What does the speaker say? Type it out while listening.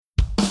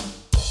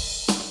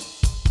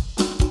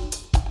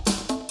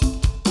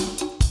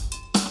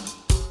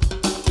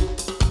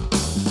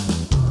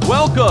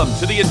Welcome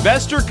to the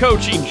Investor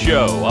Coaching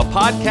Show, a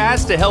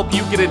podcast to help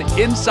you get an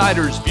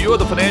insider's view of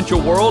the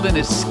financial world and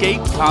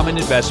escape common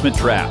investment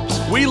traps.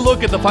 We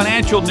look at the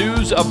financial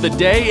news of the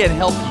day and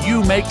help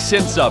you make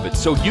sense of it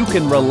so you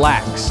can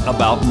relax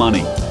about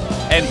money.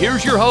 And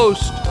here's your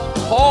host,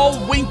 Paul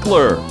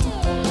Winkler.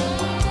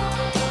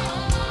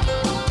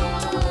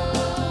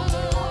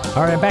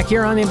 All right, I'm back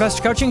here on the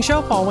Investor Coaching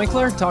Show. Paul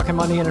Winkler, talking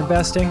money and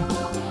investing.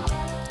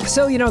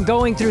 So,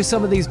 going through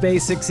some of these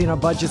basics,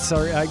 budgets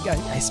are,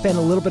 I spend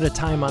a little bit of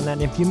time on that.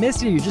 And if you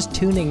missed it, you're just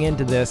tuning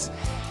into this,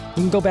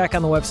 you can go back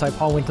on the website,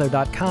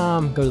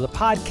 paulwinkler.com, go to the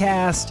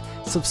podcast,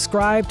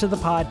 subscribe to the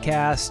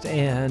podcast.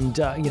 And,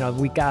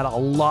 we got a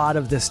lot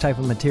of this type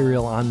of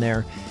material on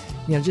there,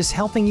 just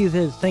helping you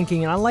to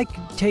thinking. And I like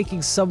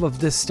taking some of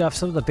this stuff,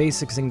 some of the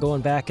basics, and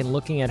going back and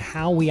looking at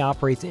how we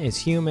operate as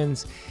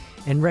humans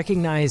and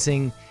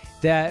recognizing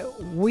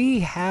that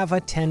we have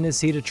a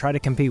tendency to try to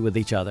compete with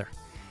each other.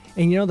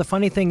 And the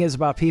funny thing is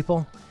about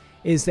people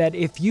is that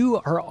if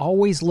you are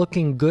always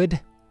looking good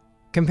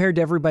compared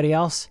to everybody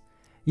else,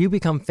 you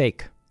become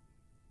fake.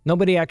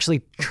 Nobody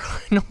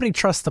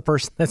trusts the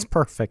person that's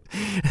perfect.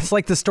 It's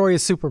like the story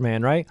of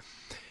Superman, right?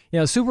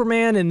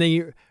 Superman in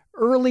the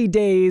early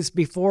days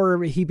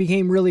before he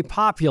became really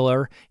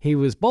popular, he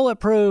was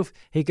bulletproof.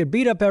 He could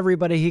beat up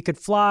everybody. He could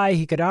fly.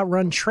 He could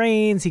outrun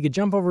trains. He could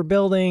jump over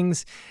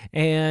buildings.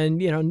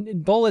 And,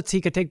 bullets, he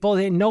could take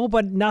bullets.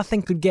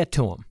 Nothing could get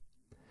to him.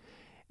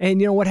 And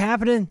what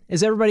happened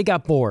is everybody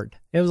got bored.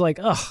 It was like,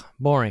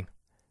 boring.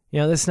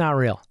 This is not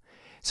real.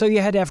 So you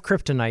had to have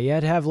kryptonite. You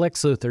had to have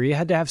Lex Luthor. You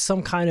had to have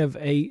some kind of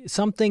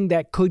something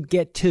that could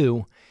get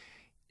to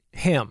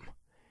him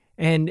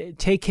and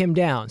take him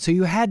down. So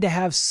you had to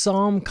have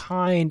some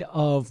kind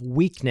of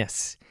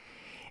weakness.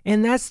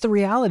 And that's the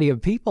reality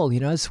of people.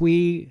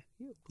 We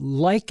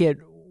like it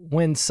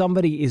when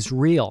somebody is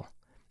real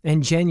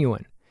and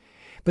genuine.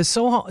 But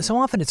so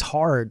often it's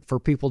hard for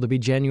people to be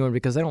genuine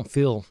because they don't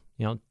feel,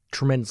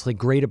 tremendously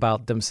great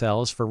about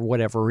themselves for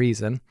whatever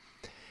reason.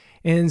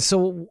 And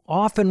so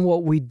often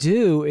what we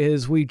do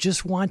is we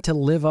just want to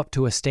live up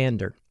to a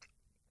standard.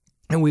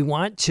 And we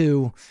want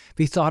to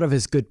be thought of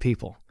as good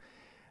people.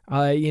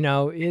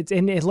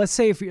 Let's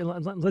say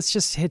let's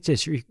just hit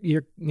this,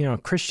 your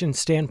Christian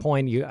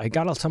standpoint, I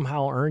got to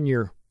somehow earn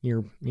your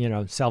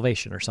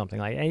salvation or something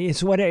like that.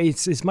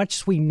 It's as much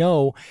as we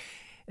know,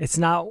 it's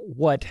not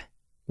what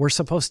we're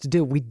supposed to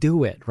do. We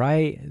do it,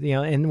 right?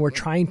 And we're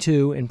trying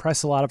to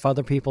impress a lot of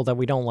other people that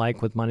we don't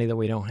like with money that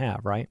we don't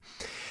have, right?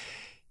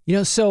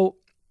 So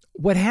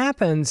what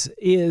happens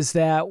is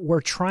that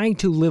we're trying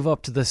to live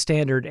up to the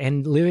standard,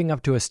 and living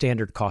up to a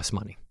standard costs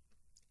money.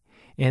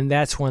 And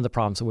that's one of the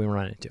problems that we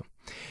run into.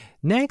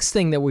 Next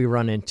thing that we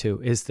run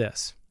into is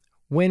this.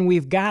 When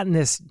we've gotten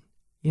this,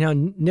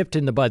 nipped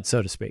in the bud,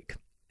 so to speak,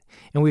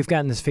 and we've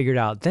gotten this figured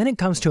out, then it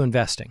comes to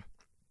investing.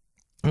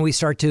 And we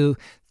start to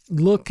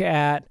look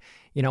at,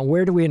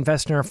 where do we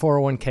invest in our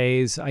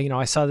 401ks?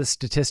 I saw this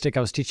statistic. I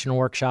was teaching a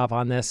workshop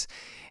on this,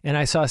 and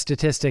I saw a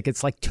statistic.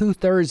 It's like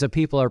 2/3 of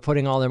people are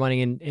putting all their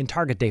money in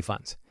target date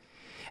funds.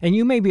 And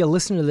you may be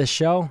listening to this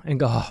show and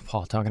go, oh,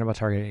 Paul, talking about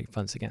target date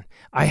funds again.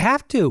 I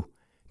have to.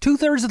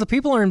 2/3 of the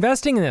people are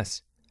investing in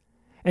this.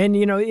 And,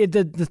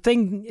 the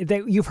thing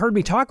that you've heard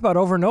me talk about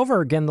over and over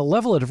again, the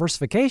level of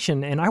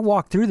diversification, and I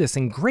walk through this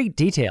in great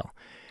detail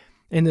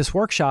in this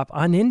workshop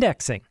on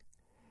indexing.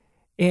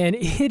 And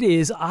it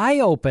is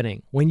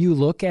eye-opening when you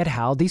look at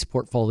how these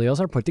portfolios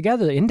are put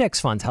together, the index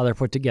funds, how they're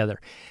put together,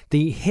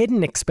 the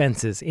hidden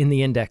expenses in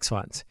the index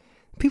funds.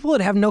 People that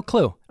have no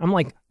clue. I'm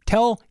like,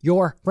 tell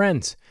your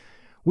friends.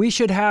 We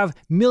should have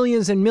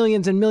millions and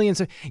millions and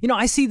millions.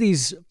 I see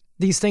these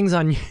things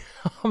on,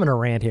 I'm going to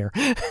rant here.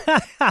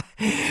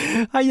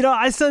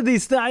 I see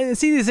these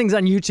things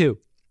on YouTube.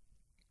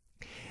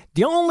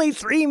 The only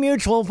 3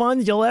 mutual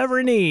funds you'll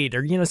ever need,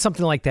 or,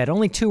 something like that.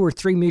 Only 2 or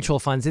 3 mutual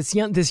funds. It's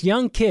this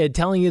young kid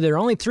telling you there are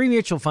only 3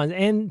 mutual funds,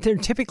 and they're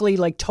typically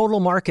like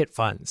total market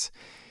funds.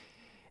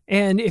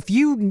 And if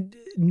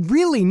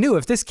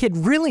this kid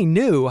really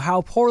knew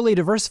how poorly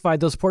diversified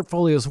those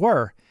portfolios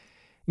were,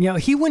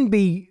 he wouldn't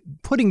be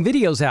putting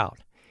videos out.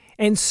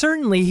 And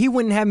certainly he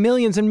wouldn't have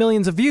millions and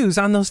millions of views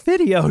on those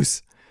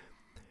videos.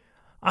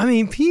 I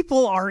mean,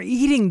 people are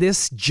eating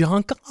this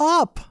junk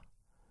up.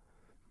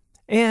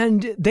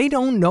 And they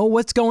don't know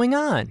what's going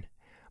on.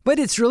 But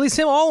it's really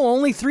simple. Oh,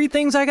 only 3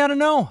 things I got to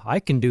know. I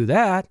can do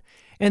that.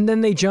 And then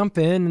they jump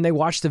in and they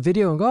watch the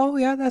video and go, oh,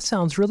 yeah, that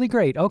sounds really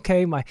great.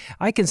 Okay,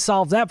 I can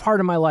solve that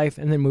part of my life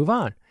and then move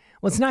on.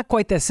 Well, it's not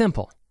quite that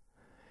simple.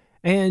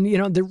 And,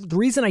 the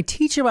reason I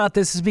teach about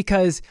this is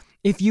because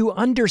if you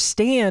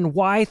understand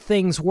why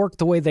things work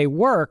the way they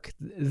work,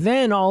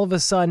 then all of a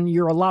sudden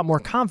you're a lot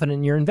more confident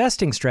in your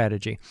investing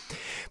strategy.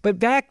 But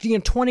back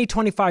 20,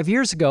 25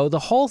 years ago, the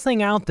whole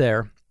thing out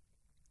there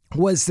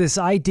was this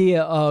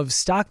idea of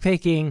stock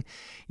picking,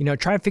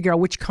 trying to figure out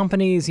which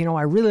companies,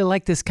 I really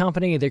like this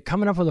company. They're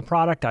coming up with a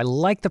product. I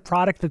like the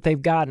product that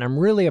they've got, and I'm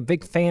really a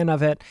big fan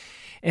of it,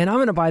 and I'm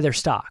going to buy their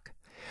stock.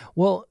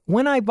 Well,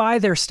 when I buy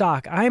their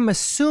stock, I'm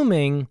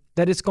assuming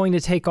that it's going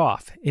to take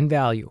off in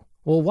value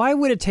Well, why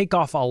would it take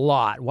off a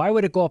lot? Why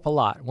would it go up a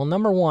lot? Well,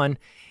 number one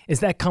is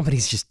that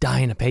company's just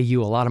dying to pay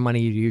you a lot of money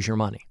to use your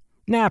money.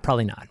 Nah,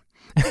 probably not.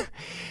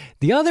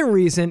 The other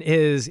reason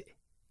is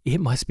it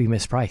must be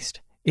mispriced.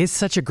 It's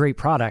such a great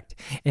product,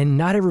 and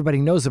not everybody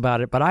knows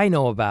about it, but I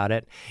know about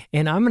it,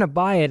 and I'm going to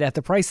buy it at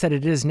the price that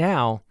it is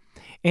now,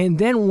 and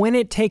then when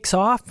it takes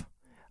off,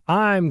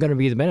 I'm going to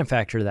be the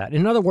benefactor of that.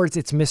 In other words,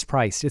 it's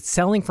mispriced. It's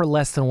selling for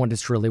less than what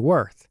it's really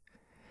worth.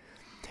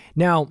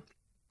 Now,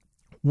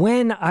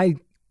 when I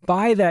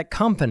buy that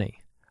company,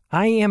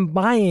 I am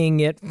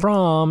buying it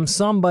from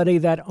somebody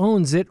that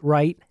owns it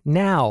right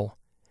now.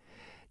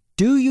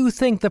 Do you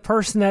think the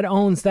person that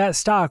owns that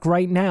stock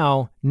right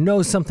now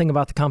knows something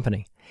about the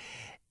company?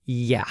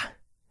 Yeah.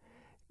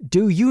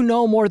 Do you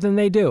know more than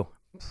they do?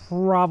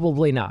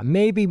 Probably not.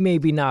 Maybe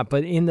not.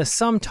 But in the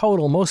sum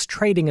total, most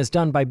trading is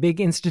done by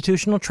big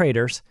institutional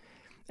traders,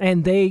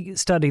 and they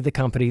study the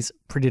companies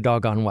pretty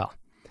doggone well.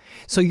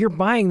 So you're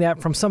buying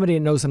that from somebody that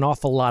knows an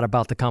awful lot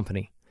about the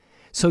company.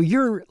 So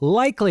your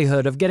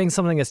likelihood of getting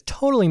something that's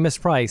totally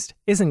mispriced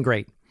isn't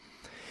great.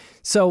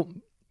 So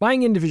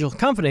buying individual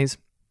companies,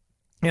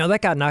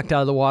 that got knocked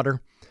out of the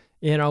water,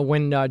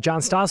 when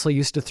John Stossel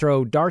used to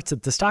throw darts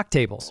at the stock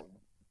tables.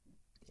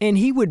 And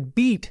he would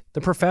beat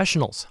the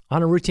professionals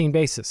on a routine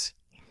basis.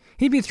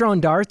 He'd be throwing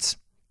darts,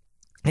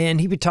 and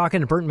he'd be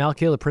talking to Burton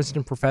Malkiel, the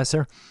Princeton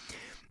professor,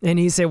 and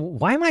he'd say,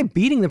 why am I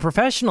beating the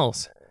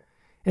professionals?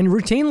 And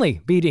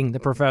routinely beating the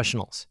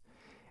professionals.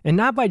 And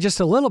not by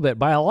just a little bit,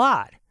 by a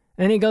lot.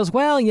 And he goes,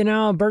 well,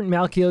 Burton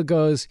Malkiel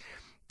goes,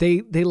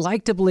 they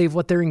like to believe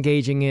what they're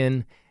engaging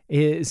in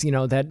is,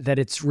 that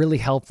it's really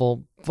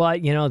helpful,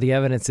 but, the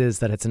evidence is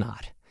that it's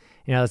not.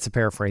 That's a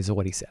paraphrase of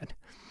what he said.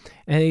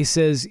 And he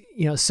says,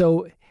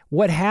 so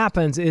what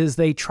happens is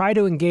they try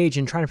to engage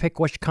in trying to pick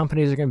which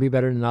companies are going to be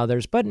better than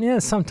others. But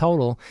sum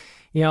total,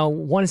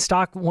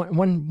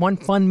 one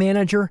fund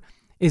manager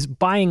is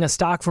buying a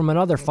stock from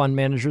another fund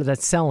manager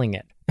that's selling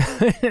it.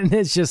 And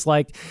it's just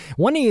like,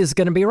 one is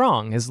going to be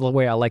wrong, is the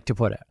way I like to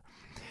put it.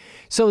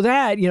 So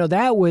that,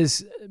 that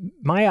was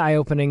my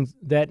eye-opening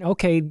that,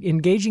 okay,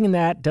 engaging in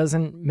that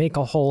doesn't make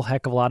a whole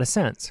heck of a lot of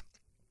sense.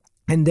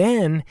 And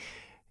then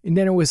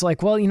it was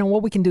like, well,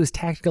 what we can do is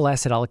tactical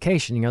asset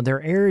allocation. There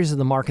are areas of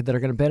the market that are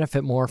going to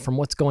benefit more from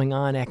what's going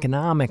on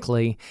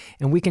economically,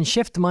 and we can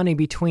shift money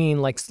between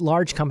like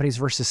large companies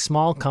versus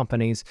small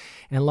companies,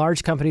 and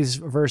large companies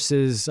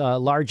versus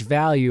large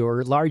value,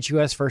 or large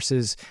U.S.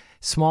 versus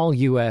small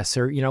U.S.,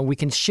 or, we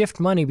can shift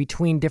money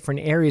between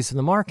different areas of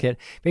the market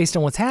based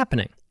on what's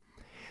happening.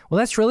 Well,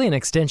 that's really an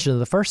extension of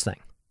the first thing.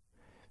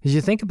 As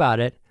you think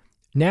about it,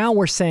 now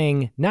we're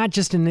saying not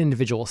just an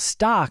individual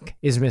stock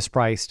is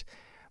mispriced,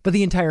 but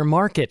the entire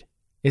market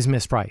is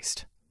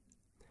mispriced.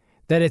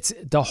 That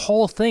the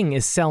whole thing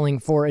is selling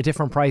for a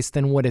different price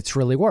than what it's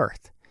really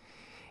worth.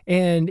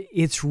 And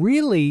it's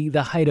really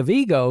the height of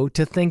ego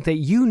to think that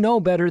you know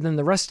better than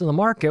the rest of the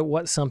market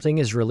what something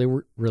is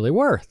really, really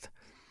worth.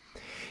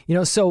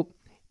 So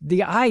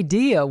the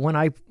idea when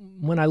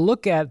I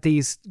look at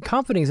these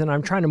companies and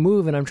I'm trying to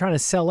move and I'm trying to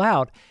sell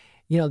out,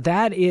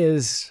 that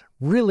is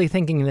really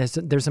thinking there's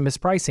a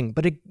mispricing.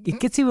 But it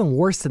gets even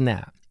worse than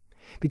that.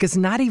 Because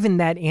not even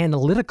that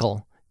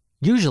analytical,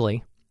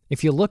 usually,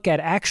 if you look at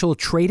actual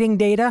trading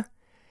data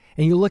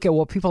and you look at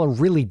what people are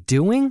really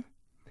doing,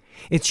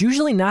 it's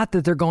usually not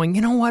that they're going,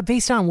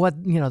 based on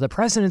what, the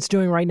president's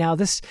doing right now,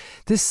 this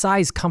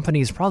size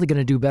company is probably going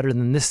to do better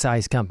than this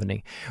size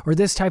company, or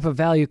this type of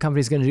value company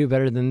is going to do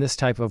better than this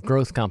type of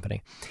growth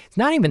company. It's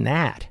not even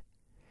that.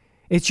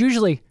 It's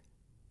usually,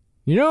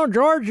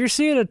 George, you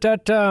see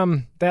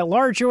that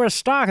large U.S.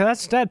 stock,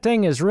 that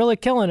thing is really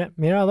killing it.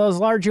 Those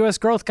large U.S.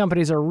 growth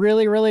companies are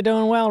really, really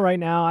doing well right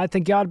now. I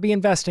think you ought to be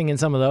investing in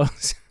some of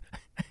those.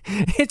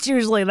 It's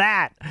usually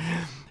that.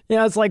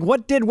 It's like,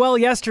 what did well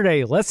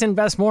yesterday? Let's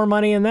invest more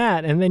money in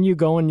that. And then you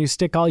go and you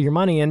stick all your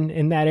money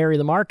in that area of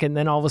the market, and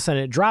then all of a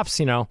sudden it drops,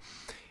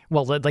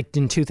 like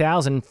in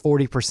 2000,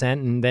 40%,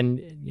 and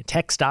then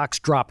tech stocks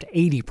dropped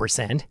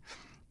 80%.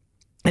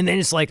 And then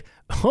it's like,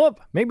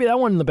 maybe that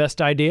wasn't the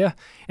best idea.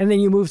 And then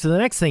you move to the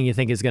next thing you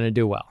think is going to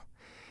do well.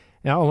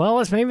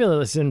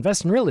 Let's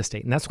invest in real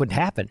estate. And that's what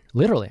happened,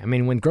 literally. I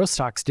mean, when growth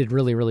stocks did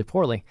really, really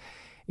poorly,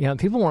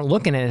 people weren't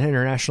looking at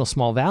international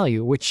small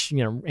value, which,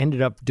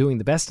 ended up doing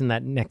the best in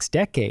that next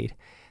decade.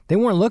 They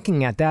weren't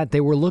looking at that.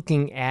 They were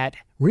looking at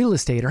real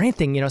estate or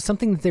anything,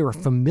 something that they were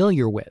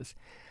familiar with.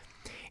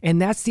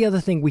 And that's the other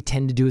thing we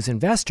tend to do as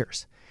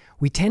investors.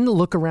 We tend to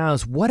look around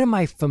as, what am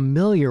I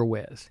familiar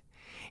with?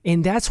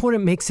 And that's what it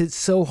makes it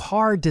so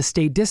hard to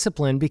stay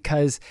disciplined,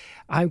 because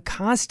I'm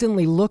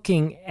constantly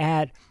looking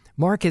at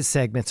market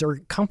segments or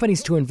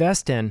companies to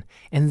invest in,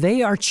 and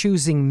they are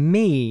choosing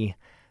me,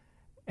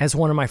 as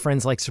one of my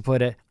friends likes to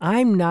put it.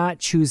 I'm not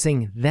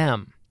choosing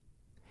them.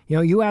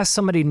 You ask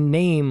somebody to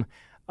name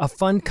a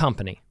fund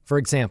company, for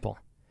example,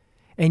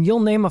 and you'll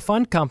name a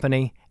fund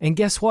company, and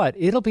guess what?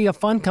 It'll be a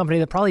fund company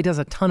that probably does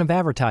a ton of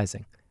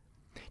advertising.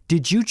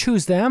 Did you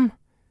choose them?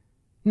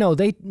 No,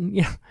 they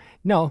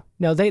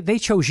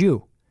chose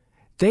you.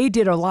 They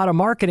did a lot of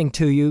marketing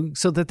to you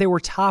so that they were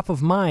top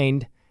of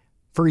mind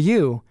for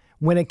you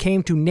when it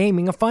came to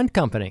naming a fund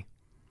company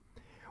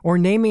or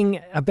naming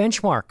a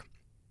benchmark.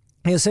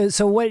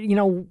 So what,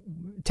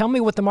 tell me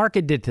what the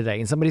market did today.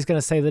 And somebody's going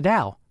to say the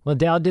Dow. Well,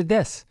 Dow did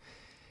this.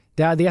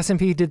 The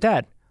S&P did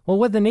that. Well,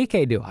 what did the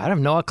Nikkei do? I have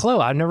no clue.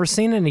 I've never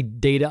seen any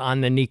data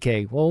on the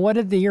Nikkei. Well, what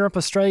did the Europe,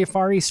 Australia,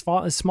 Far East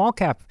small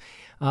cap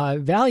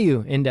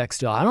value index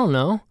do? I don't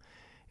know.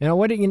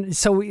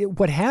 So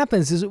what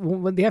happens is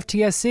with the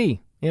FTSE,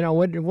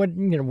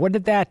 what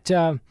did that,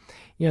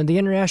 the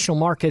international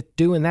market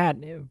do in that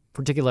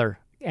particular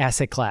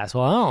asset class?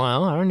 Well, I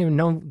don't know. I don't even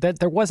know that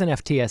there was an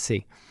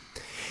FTSE.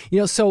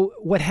 So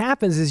what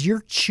happens is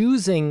you're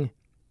choosing,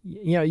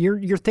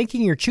 you're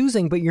thinking you're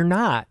choosing, but you're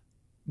not.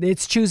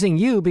 It's choosing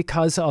you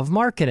because of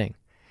marketing.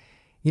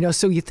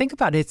 So you think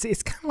about it,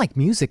 it's kind of like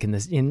music in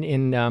this,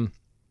 you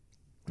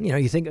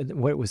think,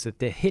 what was it?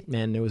 The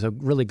Hitman. It was a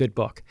really good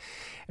book.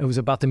 It was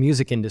about the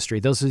music industry.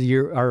 Those of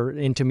you who are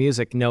into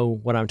music know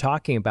what I'm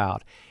talking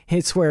about.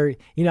 It's where,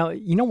 you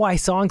know why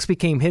songs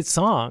became hit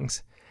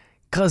songs?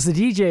 Because the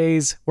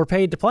DJs were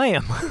paid to play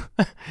them.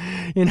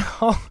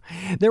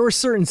 There were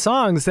certain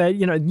songs that,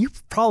 you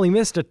probably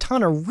missed a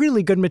ton of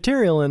really good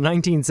material in the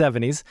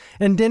 1970s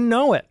and didn't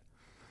know it.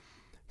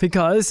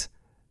 Because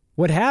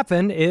what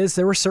happened is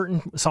there were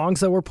certain songs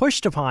that were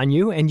pushed upon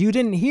you and you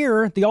didn't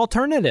hear the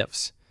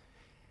alternatives.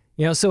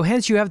 So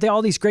hence you have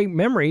all these great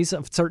memories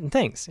of certain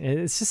things.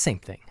 It's the same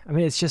thing. I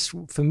mean, it's just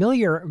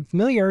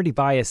familiarity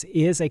bias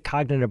is a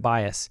cognitive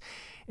bias,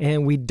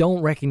 and we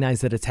don't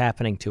recognize that it's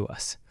happening to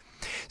us.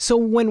 So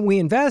when we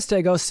invest,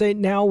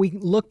 now we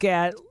look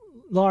at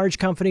large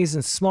companies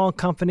and small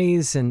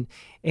companies, and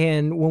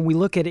when we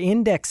look at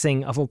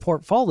indexing of a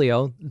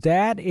portfolio,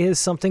 that is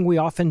something we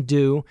often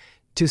do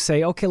to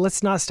say, okay,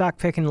 let's not stock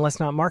pick and let's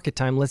not market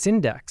time, let's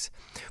index.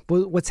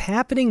 But what's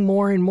happening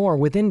more and more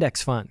with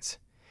index funds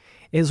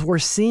is we're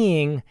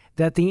seeing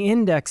that the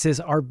indexes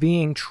are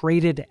being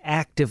traded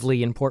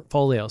actively in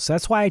portfolios. So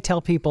that's why I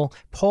tell people,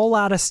 pull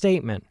out a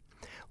statement,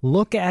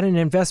 look at an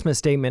investment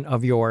statement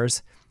of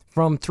yours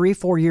from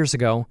 3-4 years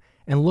ago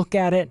and look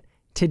at it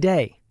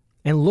today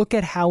and look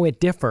at how it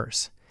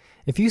differs.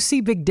 If you see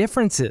big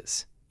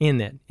differences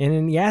in it and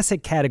in the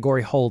asset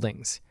category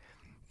holdings,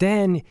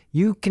 then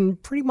you can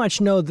pretty much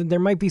know that there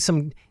might be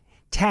some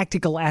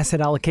tactical asset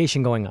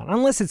allocation going on,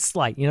 unless it's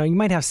slight. You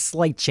might have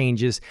slight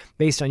changes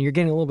based on you're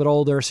getting a little bit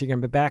older, so you're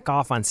going to back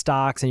off on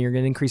stocks and you're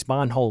going to increase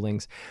bond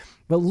holdings.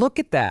 But look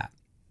at that.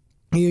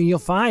 You'll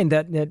find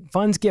that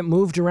funds get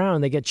moved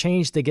around, they get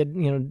changed, they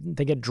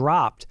get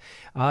dropped.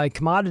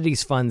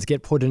 Commodities funds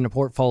get put into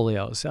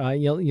portfolios.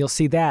 You'll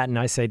see that, and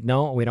I say,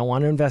 no, we don't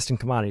want to invest in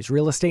commodities.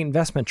 Real estate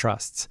investment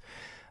trusts,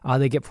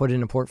 they get put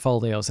into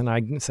portfolios, and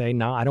I say,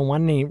 no, I don't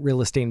want any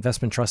real estate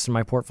investment trusts in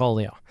my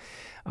portfolio.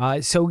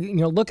 So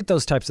look at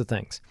those types of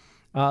things.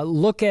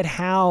 Look at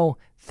how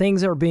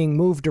things are being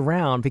moved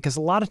around, because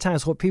a lot of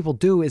times what people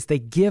do is they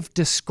give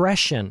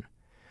discretion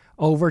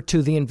over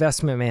to the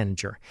investment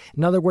manager.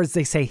 In other words,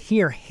 they say,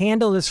 here,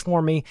 handle this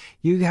for me.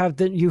 You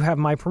have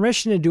my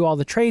permission to do all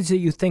the trades that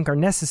you think are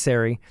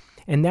necessary.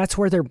 And that's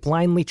where they're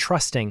blindly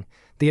trusting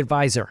the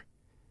advisor.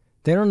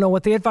 They don't know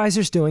what the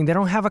advisor's doing. They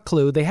don't have a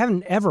clue. They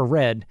haven't ever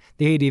read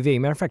the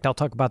ADV. Matter of fact, I'll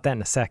talk about that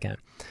in a second.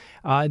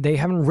 They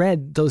haven't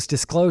read those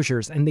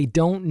disclosures, and they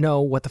don't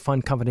know what the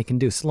fund company can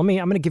do. So I'm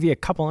going to give you a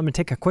couple. I'm going to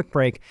take a quick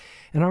break,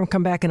 and I'm going to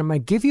come back, and I'm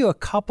going to give you a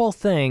couple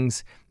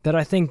things that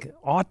I think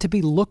ought to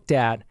be looked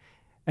at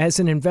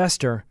as an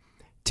investor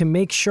to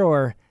make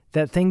sure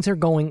that things are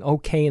going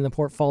okay in the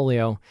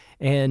portfolio,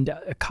 and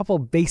a couple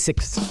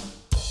basics.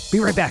 Be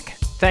right back.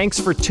 Thanks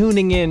for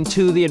tuning in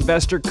to the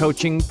Investor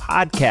Coaching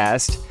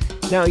Podcast.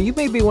 Now, you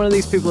may be one of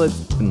these people that's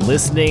been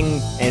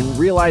listening and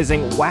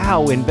realizing,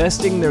 wow,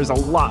 investing, there's a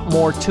lot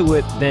more to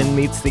it than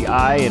meets the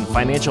eye, and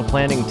financial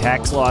planning,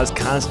 tax laws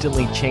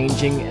constantly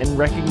changing, and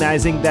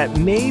recognizing that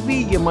maybe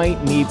you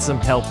might need some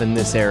help in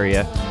this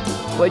area,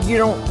 but you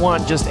don't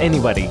want just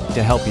anybody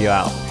to help you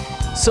out.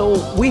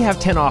 So we have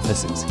 10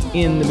 offices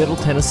in the Middle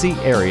Tennessee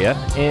area,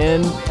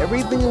 and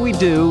everything we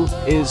do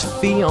is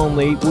fee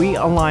only. We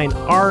align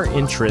our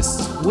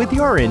interests with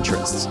your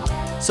interests.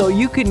 So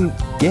you can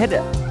get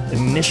an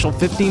initial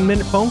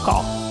 15-minute phone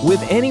call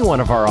with any one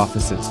of our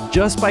offices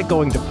just by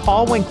going to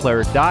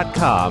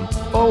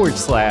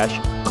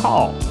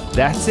paulwinkler.com/call.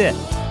 That's it.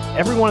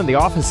 Every one of the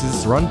offices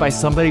is run by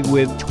somebody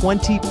with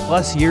 20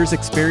 plus years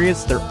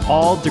experience. They're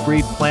all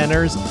degreed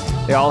planners.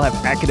 They all have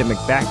academic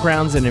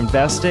backgrounds in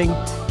investing,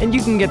 and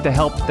you can get the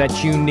help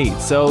that you need.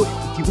 So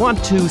if you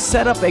want to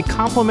set up a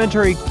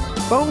complimentary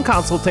phone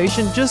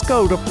consultation, just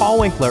go to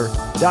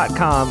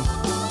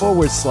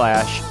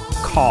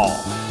paulwinkler.com/call.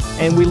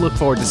 And we look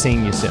forward to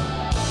seeing you soon.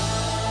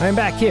 I'm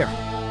back here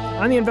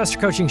on the Investor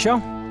Coaching Show,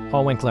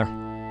 Paul Winkler.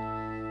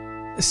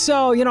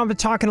 So, I've been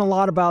talking a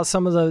lot about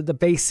some of the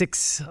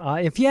basics.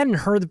 If you hadn't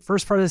heard the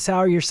first part of this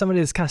hour, you're somebody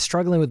that's kind of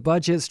struggling with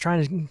budgets,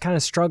 trying to kind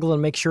of struggle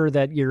and make sure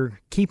that you're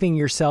keeping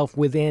yourself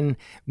within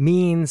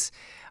means.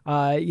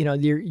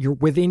 You're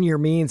within your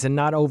means and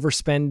not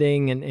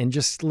overspending, and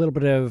just a little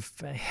bit of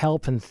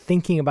help and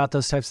thinking about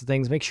those types of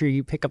things. Make sure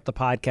you pick up the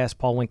podcast,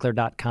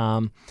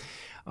 paulwinkler.com.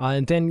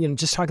 And then,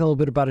 just talk a little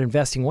bit about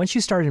investing. Once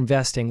you start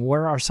investing,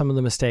 where are some of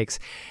the mistakes?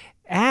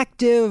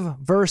 Active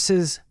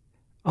versus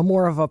a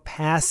more of a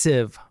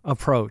passive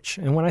approach.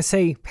 And when I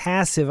say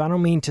passive, I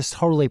don't mean just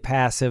totally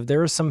passive.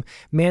 There is some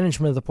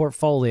management of the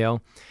portfolio,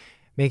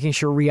 making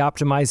sure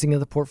re-optimizing of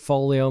the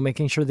portfolio,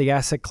 making sure the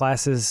asset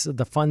classes,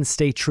 the funds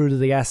stay true to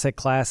the asset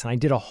class. And I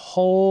did a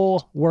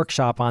whole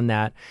workshop on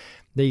that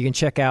you can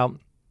check out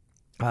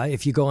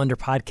if you go under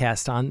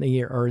podcast on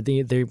the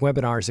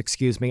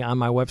webinars, on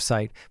my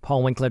website,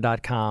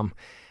 paulwinkler.com.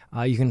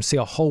 You can see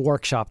a whole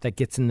workshop that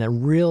gets in the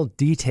real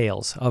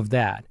details of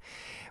that.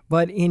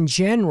 But in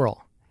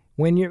general,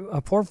 when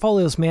a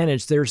portfolio is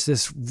managed, there's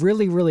this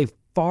really, really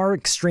far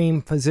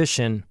extreme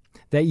position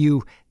that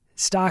you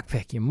stock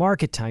pick, you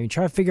market time, you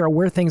try to figure out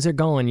where things are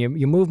going,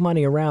 you move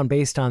money around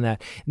based on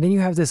that. And then you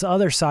have this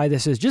other side that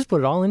says, just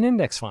put it all in an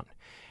index fund.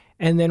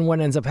 And then what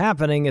ends up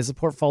happening is the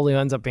portfolio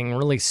ends up being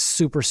really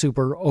super,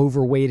 super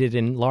overweighted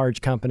in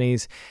large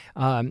companies.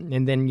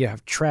 And then you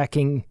have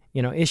tracking,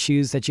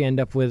 issues that you end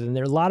up with. And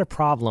there are a lot of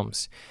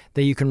problems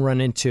that you can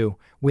run into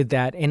with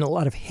that, and a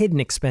lot of hidden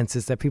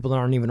expenses that people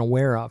aren't even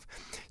aware of.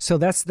 So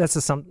that's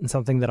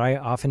something that I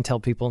often tell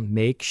people: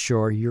 make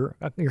sure you're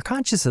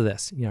conscious of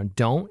this.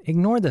 Don't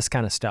ignore this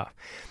kind of stuff.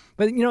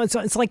 But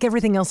it's like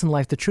everything else in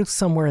life. The truth's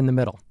somewhere in the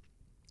middle.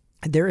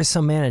 There is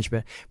some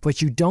management,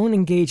 but you don't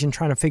engage in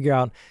trying to figure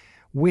out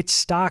which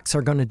stocks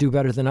are going to do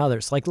better than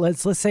others. Like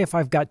let's say if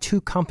I've got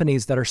two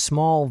companies that are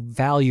small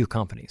value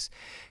companies,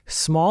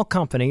 small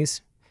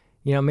companies,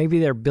 maybe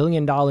they're $1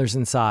 billion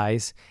in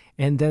size,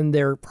 and then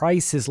their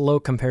price is low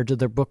compared to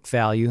their book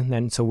value.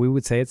 And so we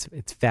would say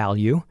it's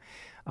value.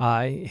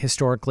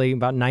 Historically,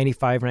 about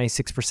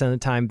 96% of the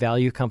time,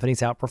 value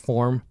companies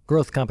outperform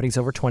growth companies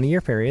over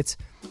 20-year periods.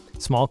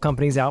 Small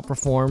companies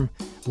outperform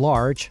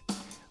large.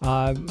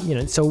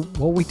 So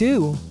what we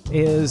do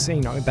is,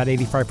 about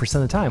 85%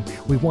 of the time,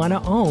 we want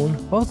to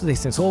own both of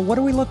these things. Well, what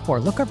do we look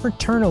for? Look up for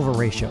turnover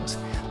ratios.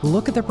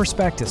 Look at their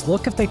prospectus.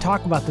 Look if they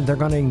talk about that they're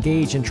going to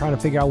engage in trying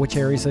to figure out which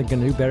areas they're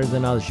going to do better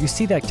than others. You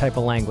see that type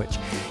of language.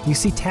 You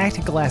see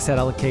tactical asset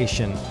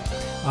allocation.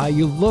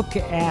 You look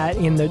at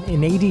in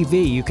ADV,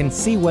 you can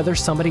see whether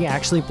somebody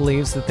actually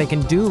believes that they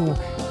can do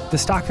the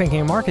stock picking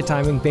and market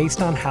timing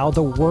based on how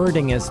the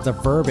wording is, the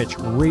verbiage.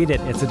 Read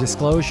it. It's a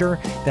disclosure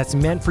that's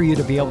meant for you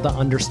to be able to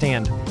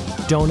understand.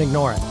 Don't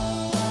ignore it.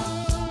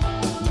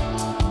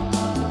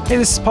 Hey,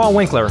 this is Paul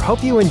Winkler.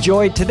 Hope you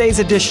enjoyed today's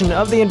edition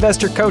of the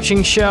Investor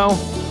Coaching Show.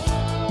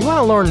 You want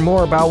to learn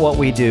more about what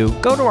we do,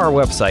 go to our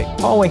website,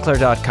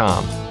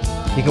 paulwinkler.com.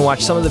 You can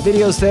watch some of the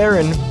videos there,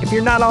 and if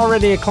you're not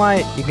already a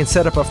client, you can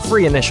set up a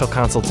free initial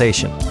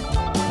consultation.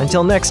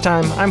 Until next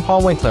time, I'm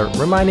Paul Winkler,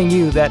 reminding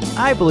you that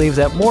I believe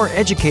that more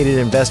educated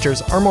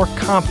investors are more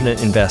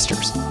confident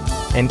investors,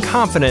 and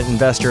confident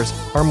investors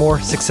are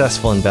more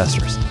successful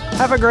investors.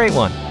 Have a great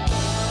one.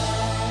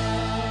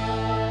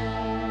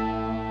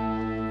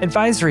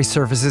 Advisory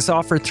services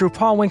offered through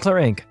Paul Winkler,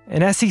 Inc.,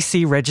 an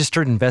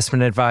SEC-registered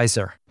investment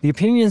advisor. The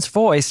opinions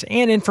voiced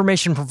and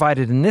information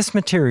provided in this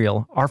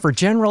material are for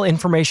general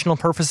informational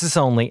purposes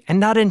only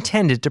and not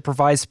intended to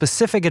provide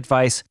specific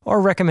advice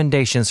or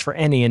recommendations for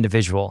any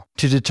individual.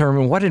 To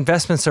determine what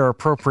investments are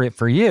appropriate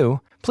for you,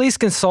 please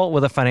consult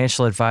with a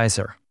financial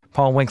advisor.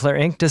 Paul Winkler,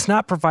 Inc. does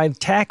not provide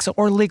tax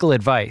or legal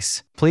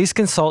advice. Please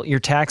consult your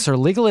tax or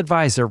legal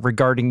advisor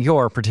regarding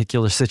your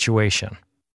particular situation.